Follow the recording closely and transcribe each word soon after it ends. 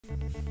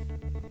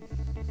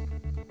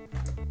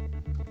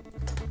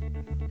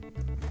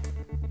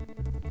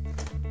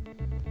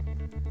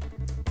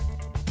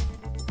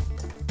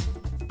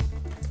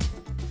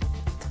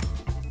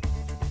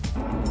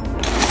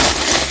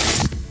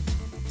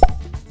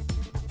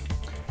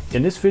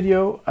In this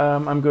video,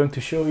 I'm going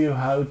to show you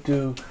how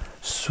to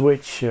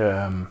switch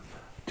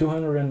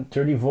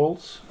 230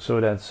 volts, so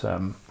that's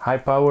high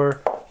power,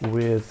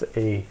 with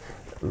a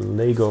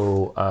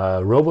Lego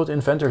Robot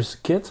Inventor's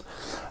kit.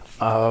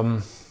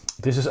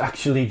 This is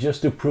actually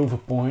just to prove a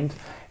point.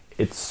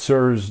 It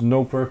serves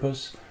no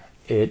purpose.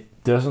 It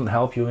doesn't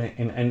help you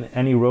in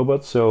any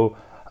robot, so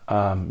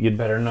you'd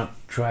better not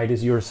try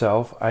this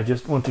yourself. I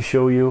just want to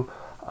show you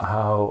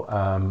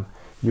how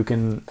you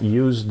can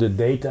use the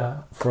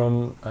data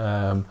from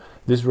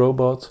this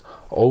robot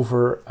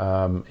over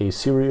a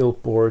serial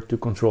port to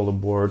control a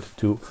board,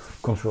 to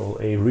control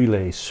a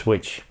relay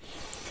switch.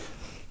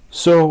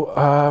 So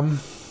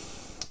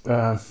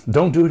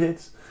don't do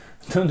this,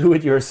 don't do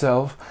it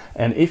yourself,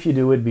 and if you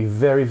do it, be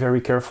very, very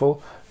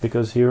careful,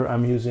 because here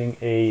I'm using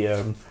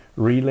a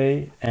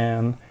relay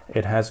and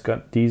it has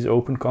got these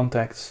open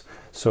contacts.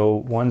 So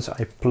once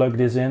I plug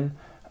this in,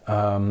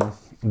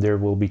 there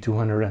will be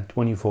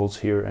 220 volts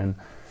here, and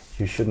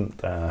you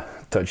shouldn't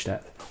touch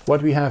that.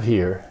 What we have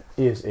here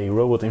is a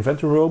Robot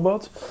Inventor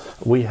robot.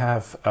 We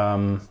have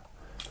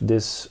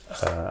this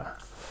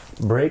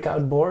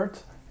breakout board,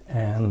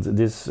 and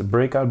this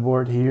breakout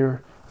board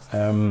here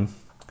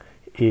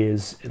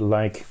is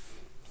like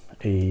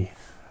a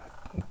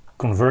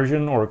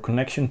conversion or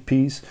connection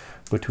piece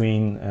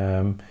between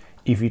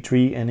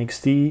EV3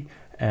 NXT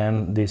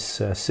and this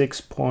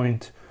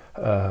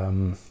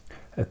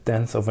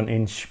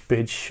 6.1/10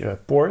 pitch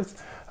port,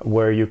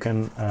 where you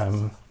can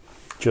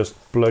just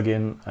plug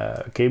in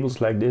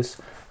cables like this.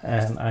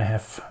 And I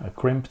have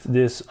crimped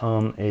this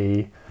on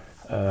a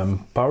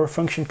power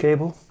function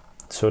cable,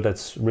 so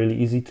that's really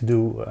easy to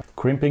do.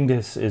 Crimping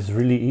this is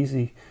really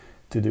easy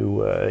to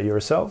do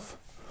yourself.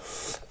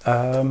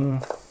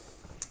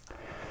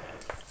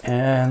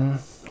 And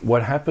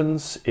what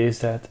happens is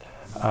that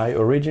I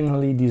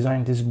originally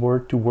designed this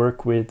board to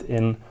work with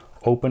an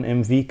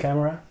OpenMV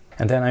camera,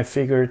 and then I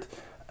figured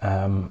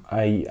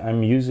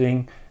I'm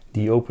using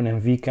the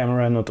OpenMV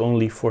camera not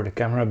only for the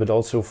camera but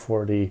also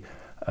for the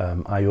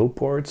I/O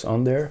ports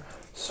on there.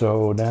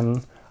 So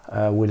then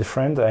with a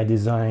friend I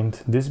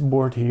designed this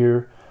board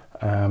here,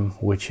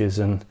 which is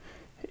an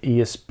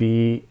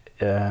ESP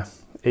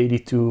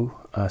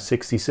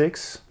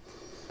 8266,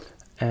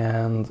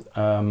 and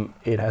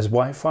it has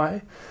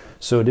Wi-Fi.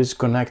 So this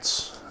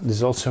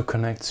also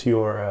connects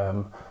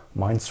your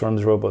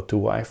MINDSTORMS robot to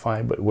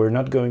Wi-Fi, but we're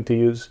not going to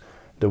use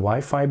the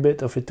Wi-Fi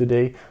bit of it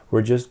today.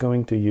 We're just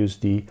going to use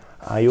the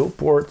I/O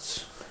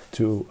ports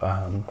to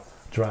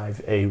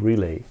drive a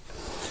relay.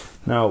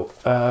 Now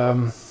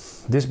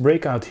this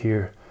breakout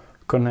here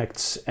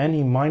connects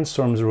any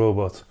MINDSTORMS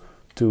robot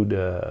to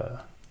the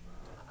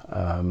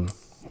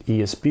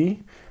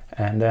ESP,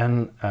 and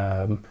then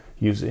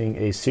using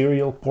a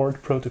serial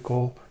port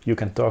protocol you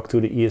can talk to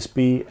the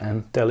ESP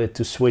and tell it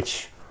to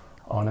switch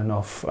on and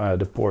off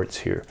the ports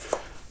here.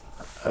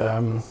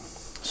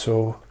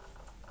 So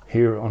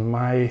here on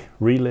my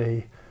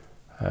relay,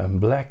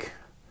 black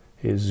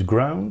is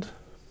ground,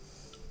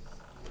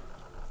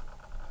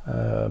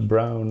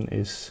 brown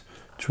is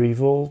 3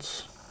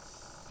 volts,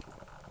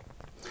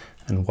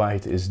 and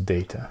white is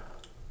data.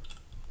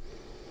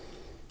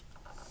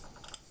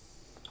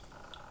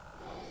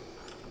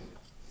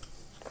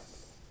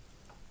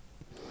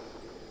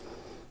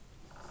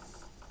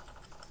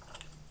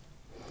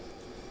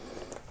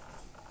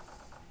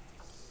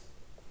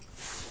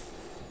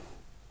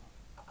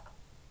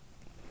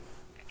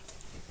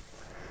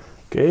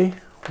 Okay,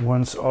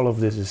 once all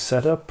of this is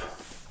set up,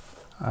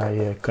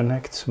 I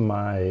connect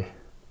my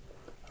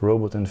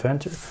Robot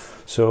Inventor.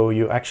 So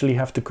you actually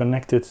have to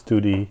connect it to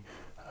the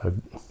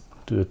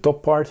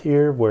top part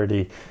here where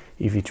the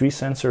EV3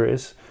 sensor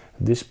is.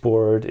 This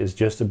board is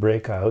just a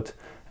breakout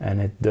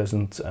and it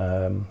doesn't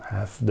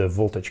have the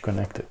voltage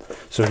connected.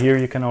 So here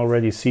you can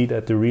already see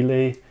that the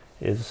relay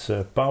is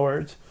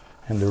powered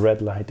and the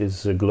red light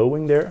is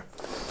glowing there.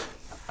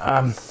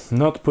 I'm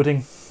not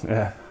putting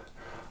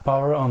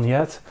power on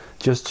yet,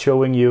 just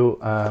showing you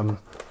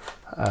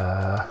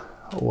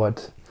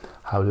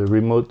how the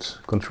remote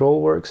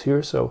control works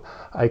here. So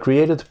I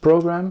created a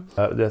program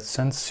that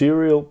sends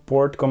serial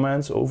port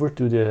commands over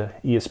to the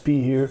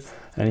ESP here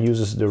and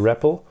uses the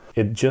REPL.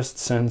 It just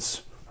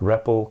sends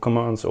REPL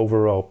commands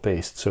over raw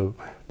paste, so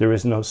there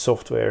is no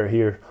software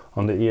here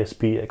on the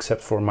ESP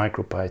except for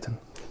MicroPython.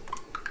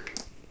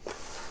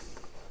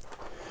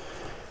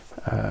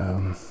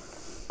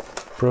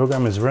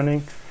 Program is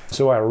running.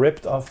 So I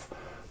ripped off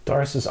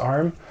Tars's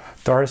arm.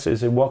 Tars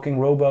is a walking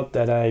robot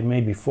that I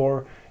made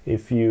before.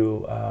 If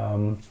you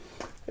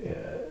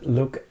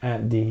look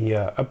at the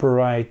upper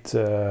right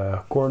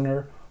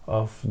corner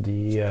of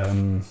the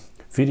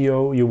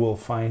video, you will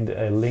find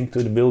a link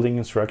to the building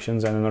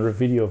instructions and another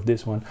video of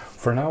this one.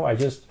 For now I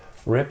just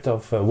ripped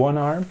off one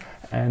arm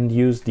and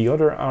used the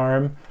other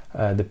arm,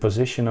 the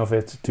position of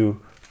it, to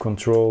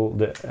control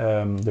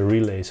the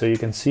relay. So you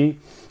can see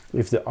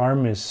if the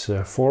arm is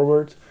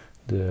forward,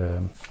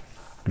 the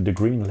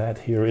green LED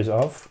here is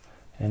off,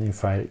 and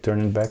if I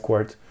turn it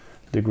backward,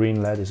 the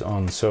green LED is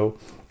on. So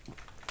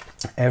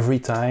every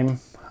time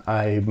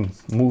I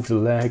move the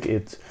leg,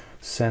 it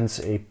sends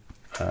a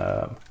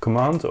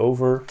command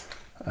over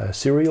a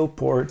serial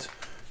port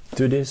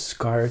to this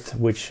card,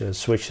 which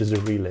switches the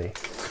relay.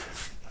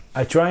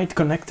 I tried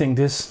connecting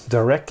this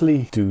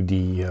directly to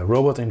the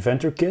Robot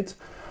Inventor kit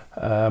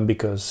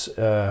because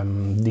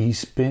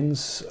these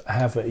pins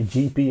have a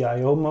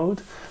GPIO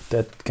mode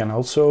that can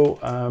also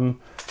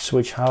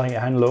switch high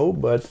and low,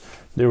 but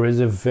there is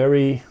a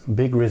very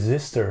big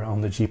resistor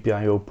on the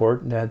GPIO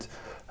port that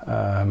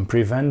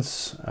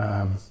prevents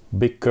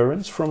big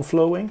currents from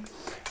flowing,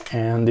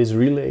 and this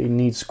relay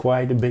needs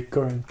quite a big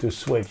current to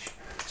switch.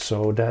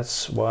 So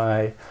that's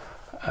why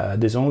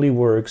this only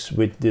works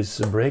with this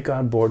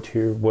breakout board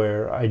here,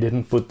 where I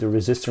didn't put the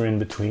resistor in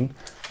between,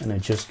 and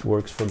it just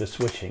works for the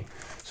switching.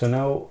 So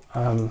now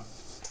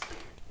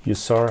you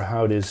saw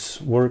how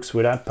this works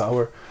without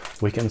power.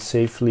 We can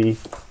safely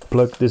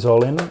plug this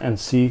all in and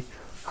see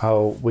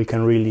how we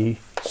can really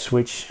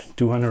switch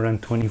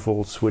 220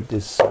 volts with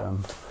this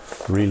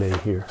relay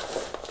here.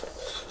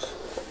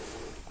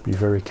 Be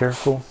very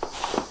careful.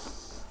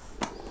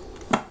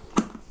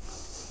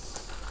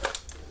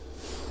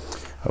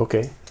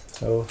 Okay,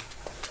 so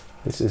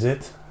this is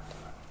it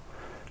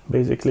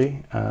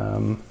basically.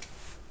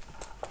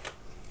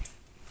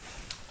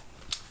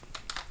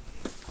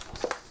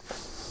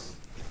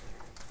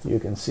 You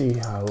can see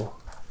how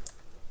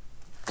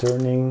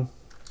turning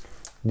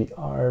the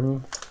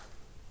arm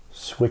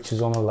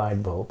switches on a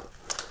light bulb.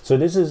 So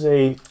this is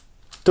a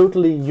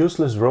totally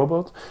useless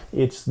robot.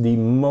 It's the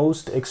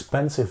most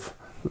expensive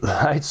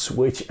light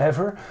switch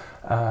ever.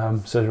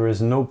 So there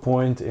is no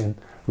point in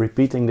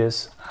repeating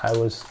this. I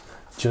was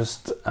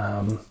just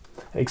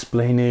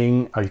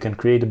explaining how you can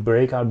create a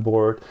breakout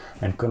board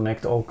and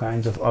connect all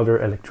kinds of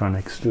other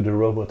electronics to the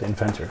Robot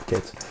Inventor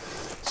kit.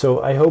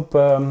 So I hope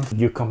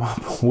you come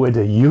up with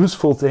a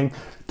useful thing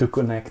to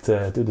connect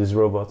to this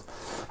robot.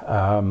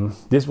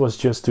 This was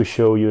just to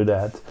show you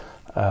that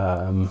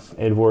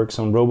it works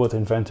on Robot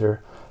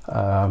Inventor.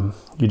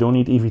 You don't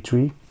need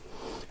EV3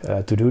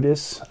 to do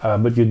this,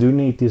 but you do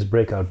need this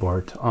breakout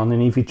board. On an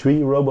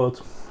EV3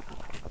 robot,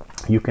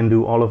 you can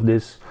do all of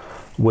this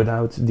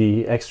without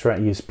the extra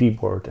ESP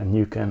board, and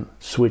you can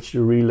switch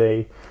the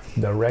relay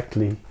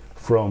directly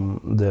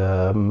from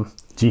the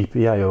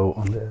GPIO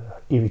on the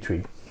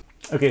EV3.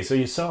 Okay, so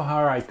you saw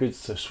how I could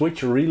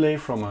switch a relay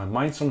from a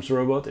MINDSTORMS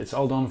robot. It's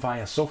all done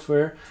via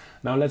software.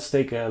 Now let's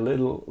take a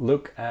little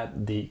look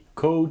at the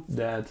code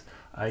that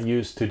I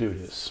used to do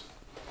this.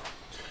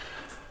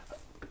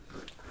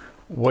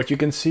 What you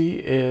can see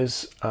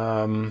is,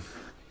 well,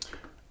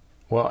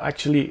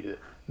 actually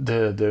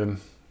the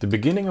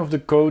beginning of the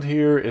code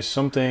here is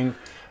something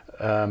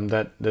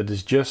that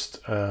is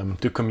just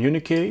to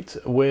communicate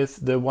with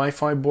the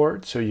Wi-Fi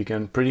board, so you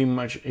can pretty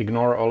much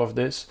ignore all of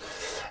this.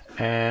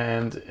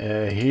 And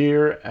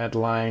here at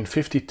line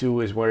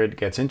 52 is where it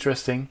gets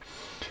interesting.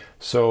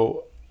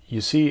 So you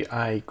see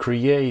I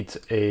create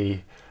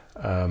a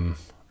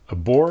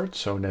board,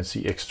 so that's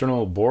the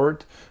external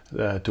board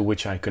to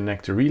which I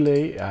connect the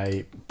relay.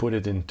 I put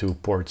it into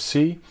port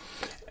C,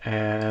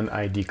 and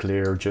I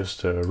declare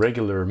just a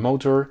regular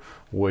motor,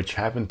 which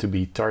happened to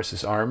be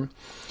Tarsus arm.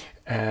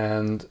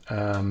 And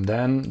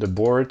then the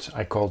board,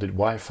 I called it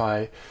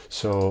Wi-Fi,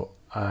 so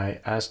I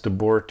asked the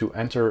board to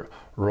enter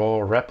raw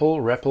REPL.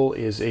 REPL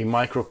is a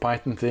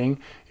MicroPython thing.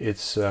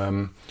 It's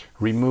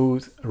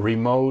remote.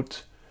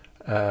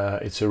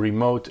 It's a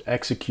remote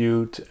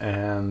execute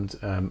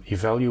and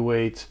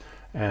evaluate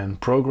and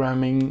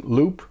programming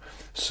loop.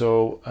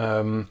 So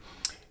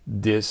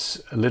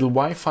this little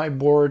Wi-Fi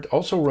board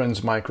also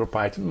runs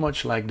MicroPython,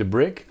 much like the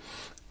brick,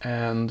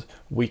 and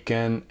we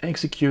can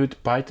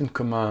execute Python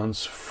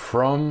commands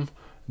from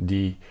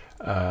the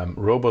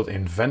Robot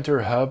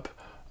Inventor hub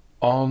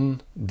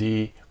on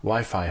the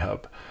Wi-Fi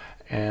hub.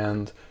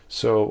 And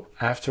so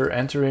after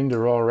entering the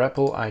raw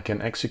REPL, I can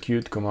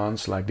execute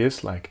commands like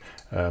this, like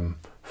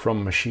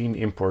from machine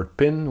import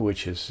pin,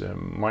 which is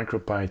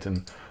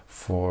MicroPython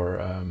for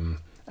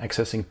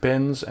accessing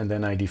pins, and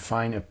then I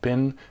define a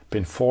pin.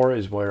 Pin 4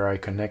 is where I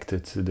connect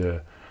it to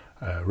the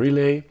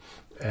relay,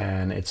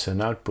 and it's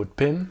an output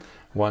pin.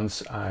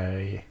 Once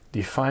I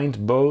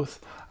defined both,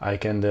 I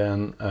can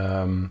then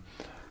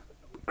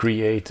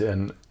create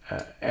an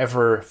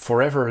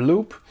forever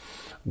loop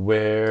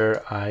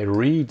where I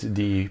read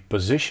the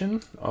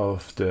position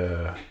of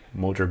the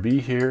motor B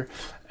here,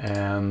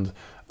 and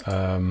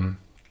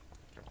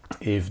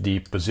if the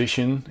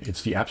position,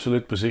 it's the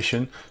absolute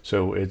position,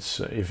 so it's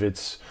if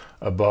it's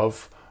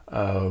above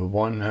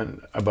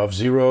above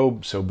 0,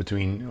 so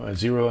between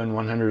 0 and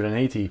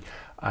 180,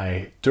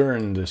 I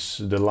turn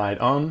the light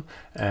on,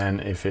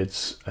 and if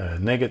it's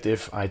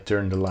negative, I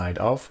turn the light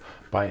off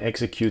by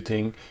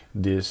executing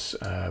this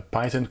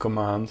Python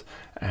command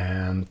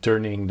and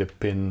turning the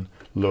pin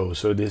low.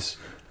 So this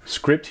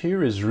script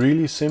here is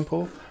really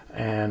simple,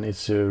 and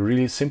it's a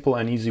really simple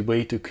and easy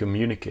way to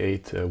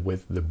communicate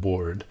with the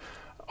board.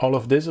 All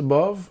of this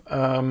above,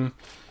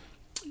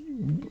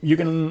 you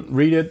can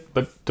read it,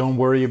 but don't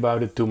worry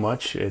about it too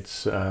much.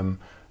 It's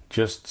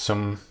just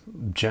some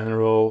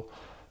general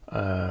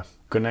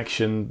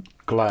connection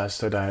class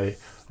that I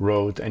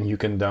wrote, and you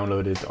can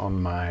download it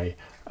on my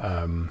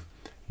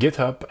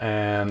GitHub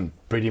and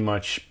pretty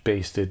much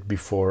paste it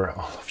before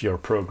all of your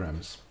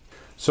programs.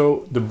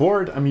 So the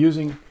board I'm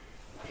using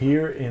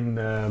here in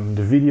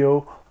the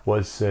video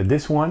was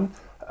this one.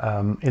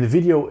 In the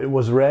video it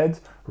was red,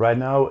 right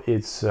now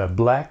it's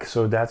black,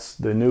 so that's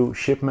the new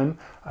shipment.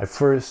 I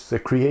first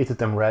created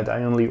them red,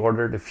 I only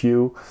ordered a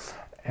few,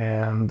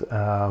 and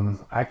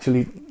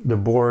actually the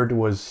board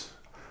was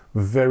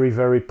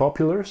very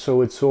popular,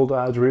 so it sold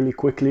out really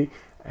quickly,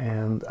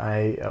 and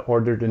I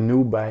ordered a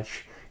new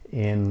batch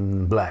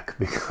in black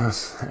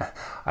because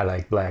I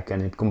like black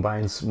and it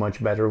combines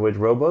much better with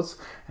robots.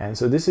 And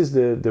so this is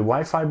the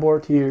Wi-Fi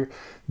board here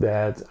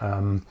that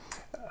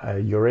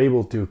you're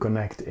able to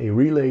connect a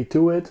relay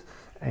to it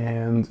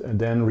and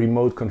then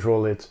remote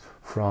control it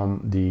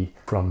from the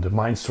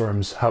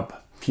MINDSTORMS hub.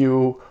 If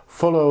you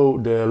follow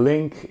the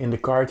link in the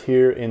card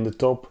here in the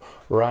top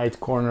right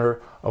corner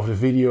of the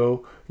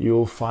video,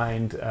 you'll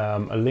find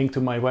a link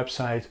to my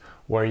website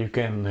where you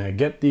can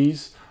get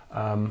these.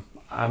 I'm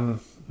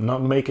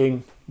not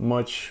making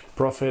much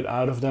profit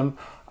out of them.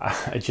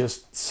 I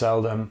just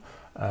sell them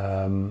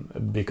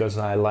because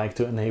I like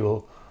to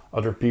enable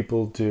other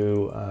people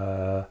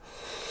to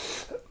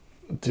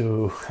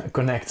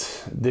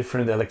connect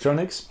different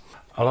electronics.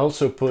 I'll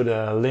also put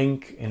a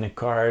link in a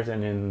card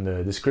and in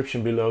the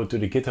description below to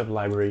the GitHub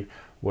library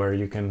where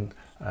you can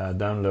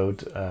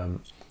download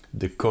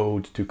the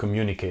code to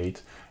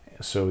communicate.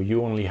 So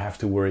you only have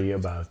to worry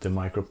about the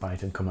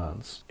MicroPython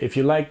commands. If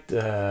you liked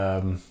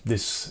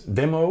this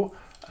demo,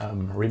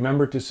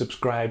 remember to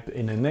subscribe.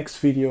 In the next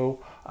video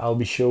I'll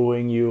be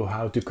showing you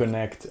how to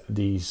connect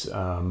these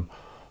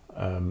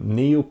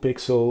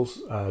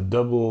NeoPixels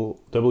double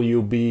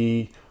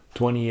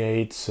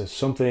WB28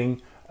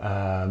 something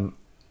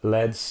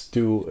LEDs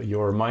to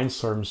your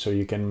MINDSTORM, so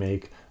you can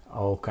make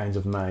all kinds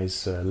of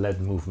nice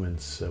LED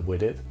movements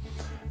with it.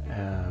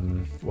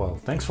 Well,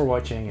 thanks for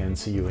watching and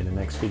see you in the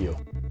next video.